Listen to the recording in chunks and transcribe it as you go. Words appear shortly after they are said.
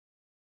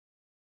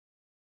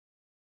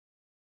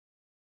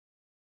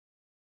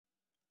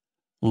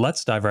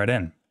Let's dive right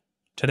in.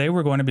 Today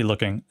we're going to be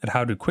looking at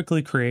how to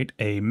quickly create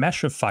a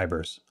mesh of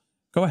fibers.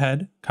 Go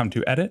ahead, come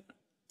to Edit,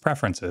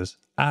 Preferences,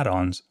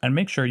 Add-ons, and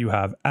make sure you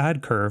have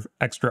Add Curve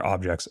Extra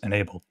Objects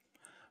enabled.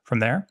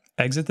 From there,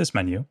 exit this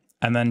menu,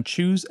 and then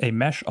choose a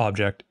mesh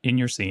object in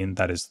your scene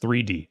that is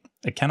 3D.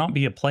 It cannot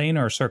be a plane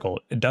or a circle,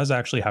 it does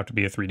actually have to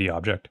be a 3D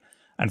object.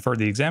 And for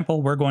the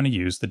example, we're going to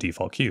use the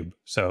default cube.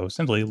 So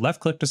simply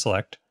left-click to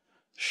select,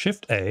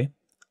 Shift-A,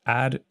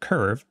 Add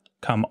Curve,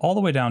 come all the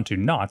way down to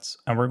Knots,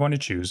 and we're going to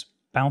choose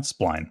Bounce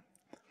Spline.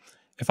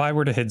 If I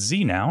were to hit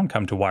Z now and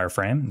come to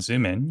Wireframe and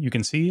zoom in, you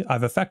can see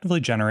I've effectively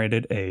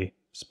generated a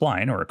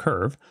spline or a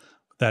curve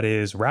that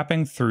is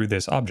wrapping through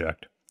this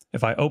object.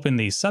 If I open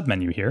the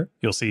submenu here,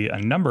 you'll see a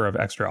number of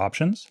extra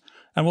options,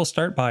 and we'll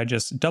start by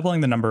just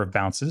doubling the number of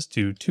bounces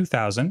to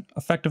 2000,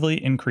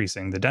 effectively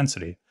increasing the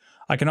density.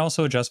 I can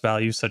also adjust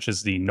values such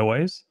as the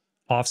noise,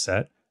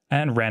 offset,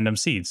 and random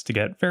seeds to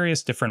get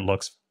various different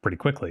looks pretty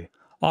quickly.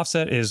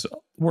 Offset is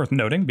worth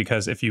noting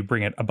because if you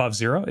bring it above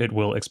 0, it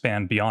will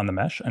expand beyond the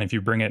mesh, and if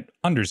you bring it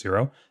under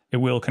 0, it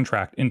will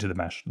contract into the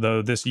mesh,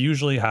 though this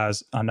usually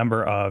has a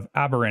number of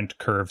aberrant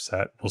curves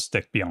that will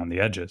stick beyond the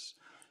edges.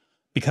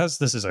 Because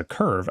this is a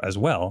curve as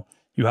well,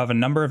 you have a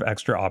number of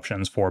extra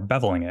options for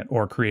beveling it,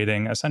 or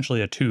creating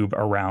essentially a tube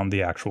around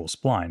the actual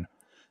spline.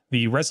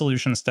 The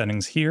resolution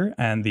settings here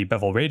and the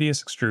bevel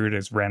radius, extrude,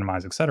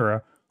 randomize,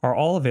 etc. are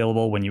all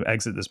available when you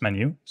exit this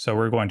menu, so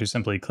we're going to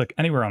simply click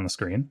anywhere on the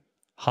screen,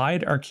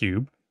 hide our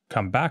cube,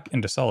 come back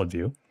into solid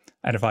view,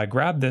 and if I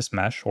grab this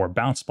mesh or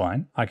bounce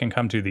spline, I can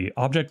come to the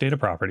object data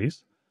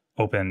properties,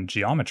 open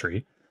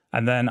geometry,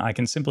 and then I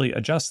can simply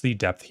adjust the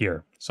depth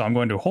here. So I'm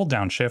going to hold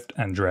down shift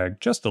and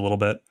drag just a little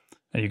bit,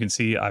 and you can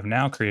see I've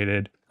now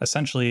created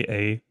essentially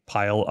a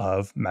pile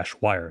of mesh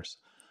wires.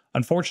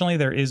 Unfortunately,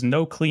 there is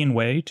no clean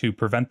way to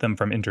prevent them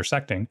from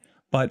intersecting,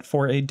 but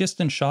for a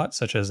distant shot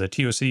such as a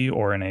TOC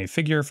or in a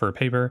figure for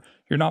paper,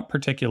 you're not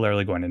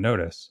particularly going to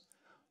notice.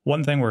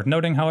 One thing worth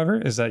noting,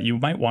 however, is that you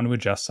might want to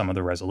adjust some of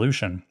the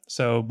resolution.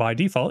 So by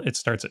default, it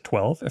starts at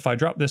 12. If I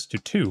drop this to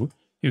 2,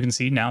 you can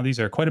see now these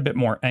are quite a bit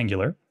more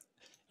angular.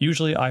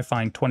 Usually I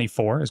find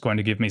 24 is going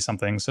to give me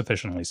something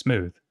sufficiently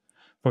smooth.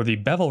 For the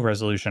bevel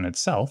resolution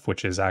itself,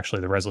 which is actually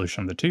the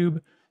resolution of the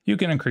tube, you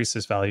can increase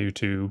this value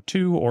to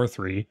 2 or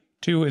 3.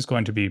 2 is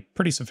going to be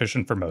pretty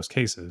sufficient for most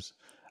cases.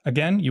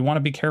 Again, you want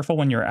to be careful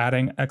when you're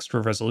adding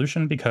extra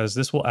resolution because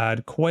this will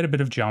add quite a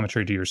bit of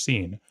geometry to your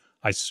scene.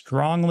 I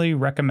strongly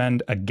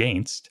recommend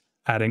against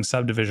adding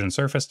subdivision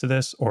surface to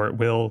this, or it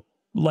will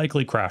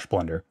likely crash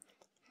Blender.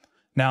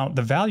 Now,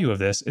 the value of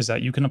this is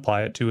that you can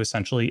apply it to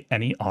essentially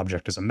any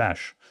object as a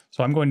mesh.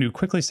 So I'm going to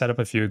quickly set up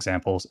a few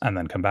examples and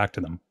then come back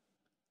to them.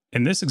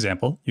 In this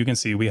example, you can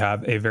see we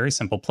have a very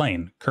simple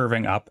plane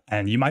curving up,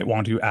 and you might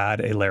want to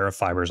add a layer of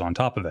fibers on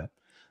top of it.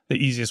 The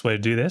easiest way to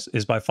do this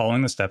is by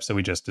following the steps that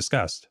we just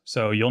discussed.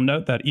 So you'll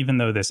note that even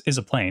though this is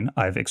a plane,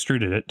 I've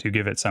extruded it to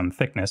give it some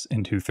thickness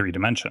into 3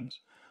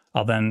 dimensions.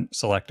 I'll then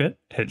select it,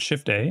 hit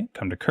Shift-A,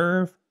 come to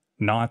Curve,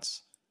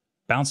 Knots,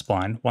 Bounce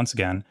Spline once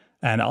again,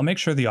 and I'll make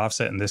sure the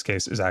offset in this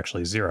case is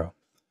actually 0.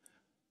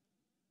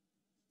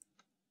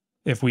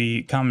 If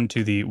we come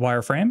to the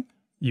wireframe,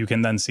 you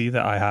can then see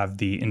that I have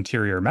the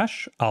interior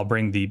mesh. I'll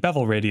bring the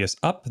bevel radius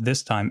up,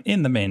 this time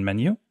in the main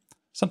menu.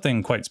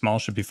 Something quite small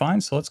should be fine,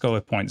 so let's go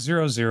with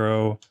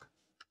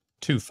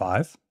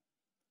 0.0025.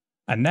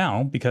 And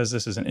now, because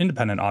this is an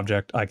independent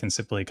object, I can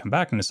simply come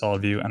back into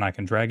solid view and I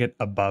can drag it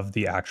above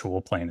the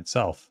actual plane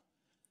itself.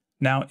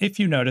 Now, if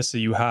you notice that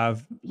you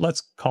have, let's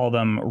call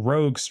them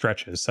rogue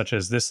stretches, such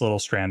as this little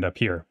strand up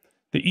here,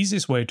 the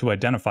easiest way to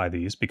identify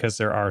these, because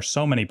there are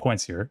so many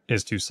points here,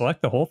 is to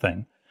select the whole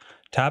thing,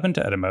 tab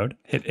into edit mode,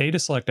 hit A to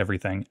select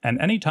everything, and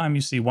anytime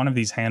you see one of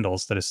these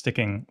handles that is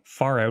sticking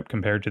far out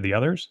compared to the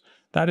others,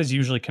 that is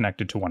usually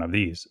connected to one of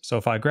these. So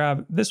if I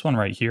grab this one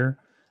right here,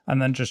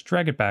 and then just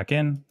drag it back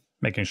in,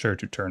 making sure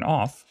to turn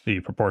off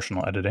the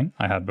proportional editing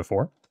I had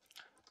before,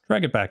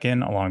 drag it back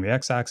in along the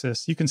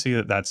x-axis, you can see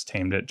that that's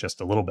tamed it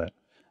just a little bit.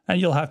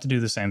 And you'll have to do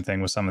the same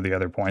thing with some of the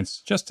other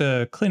points just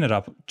to clean it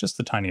up just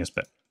the tiniest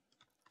bit.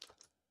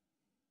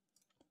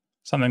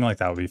 Something like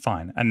that would be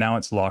fine. And now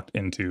it's locked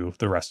into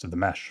the rest of the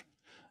mesh.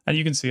 And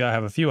you can see I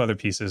have a few other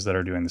pieces that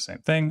are doing the same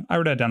thing. I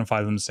would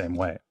identify them the same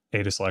way.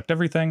 A to select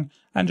everything,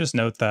 and just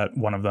note that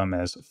one of them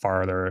is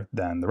farther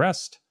than the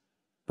rest.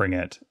 Bring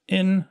it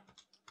in,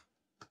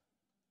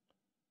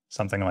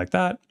 something like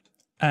that,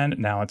 and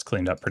now it's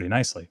cleaned up pretty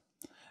nicely.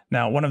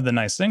 Now, one of the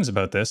nice things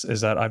about this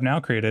is that I've now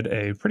created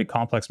a pretty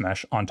complex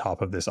mesh on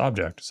top of this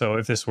object. So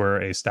if this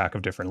were a stack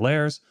of different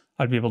layers,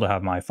 I'd be able to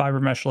have my fiber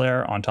mesh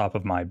layer on top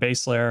of my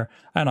base layer,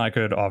 and I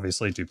could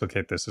obviously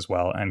duplicate this as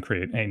well and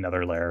create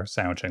another layer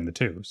sandwiching the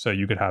two. So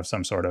you could have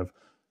some sort of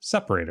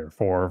separator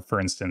for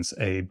instance,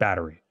 a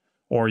battery,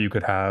 or you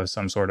could have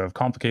some sort of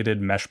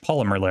complicated mesh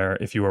polymer layer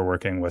if you were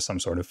working with some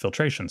sort of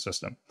filtration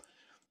system.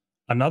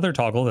 Another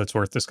toggle that's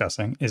worth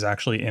discussing is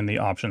actually in the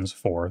options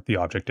for the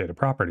object data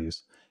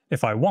properties.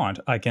 If I want,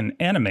 I can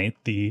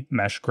animate the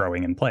mesh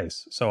growing in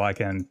place. So I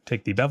can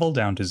take the bevel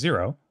down to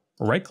 0,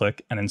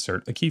 right-click and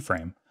insert a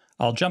keyframe.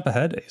 I'll jump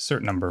ahead a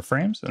certain number of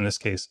frames, in this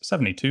case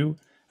 72,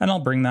 and I'll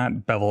bring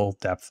that bevel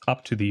depth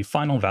up to the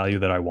final value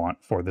that I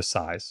want for the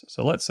size.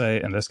 So let's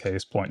say, in this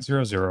case,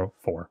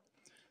 0.004.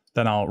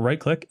 Then I'll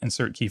right-click,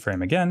 insert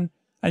keyframe again,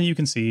 and you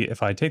can see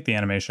if I take the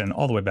animation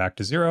all the way back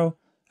to 0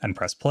 and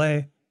press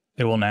play,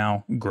 it will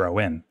now grow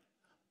in.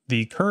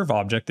 The curve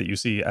object that you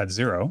see at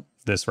 0,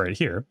 this right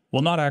here,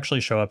 will not actually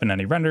show up in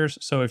any renders,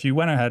 so if you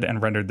went ahead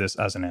and rendered this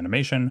as an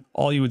animation,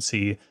 all you would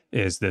see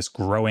is this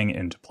growing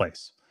into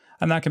place.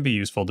 And that can be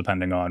useful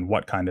depending on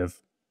what kind of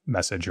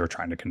message you're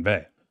trying to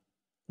convey.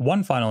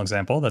 One final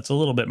example that's a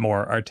little bit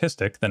more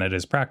artistic than it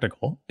is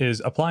practical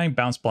is applying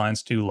bounce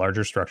splines to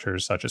larger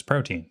structures such as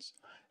proteins.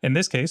 In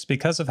this case,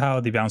 because of how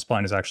the bounce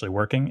spline is actually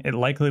working, it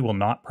likely will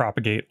not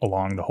propagate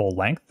along the whole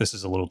length. This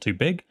is a little too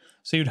big,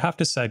 so you'd have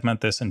to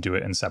segment this and do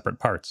it in separate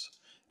parts.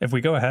 If we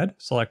go ahead,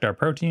 select our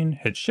protein,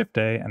 hit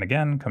Shift-A, and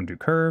again, come to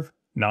Curve,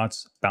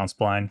 Nuts, Bounce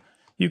Spline,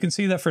 you can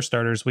see that for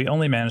starters, we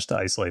only managed to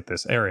isolate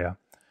this area.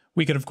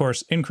 We could, of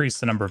course, increase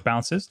the number of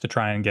bounces to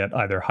try and get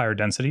either higher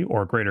density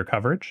or greater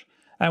coverage,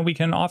 and we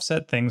can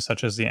offset things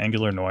such as the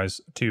angular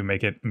noise to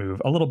make it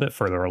move a little bit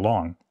further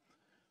along.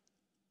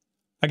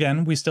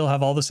 Again, we still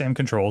have all the same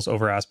controls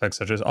over aspects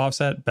such as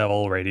offset,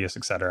 bevel, radius,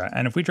 etc.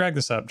 And if we drag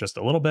this up just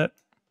a little bit,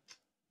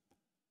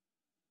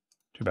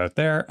 to about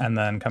there, and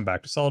then come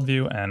back to solid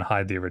view and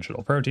hide the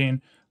original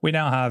protein, we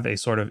now have a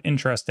sort of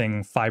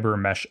interesting fiber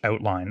mesh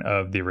outline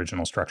of the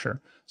original structure.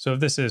 So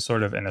if this is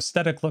sort of an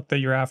aesthetic look that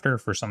you're after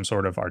for some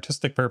sort of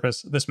artistic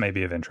purpose, this may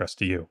be of interest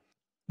to you.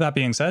 That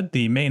being said,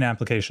 the main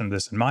application of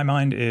this in my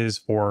mind is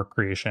for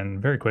creation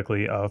very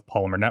quickly of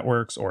polymer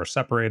networks or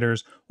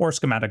separators or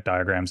schematic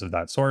diagrams of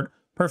that sort,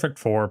 perfect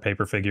for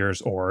paper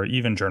figures or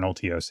even journal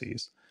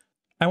TOCs.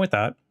 And with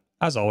that,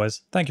 as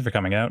always, thank you for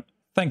coming out.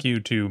 Thank you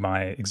to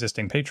my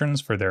existing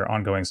patrons for their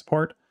ongoing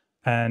support.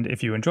 And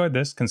if you enjoyed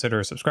this,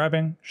 consider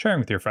subscribing, sharing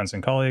with your friends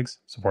and colleagues,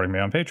 supporting me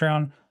on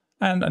Patreon,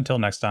 and until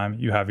next time,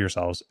 you have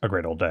yourselves a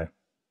great old day.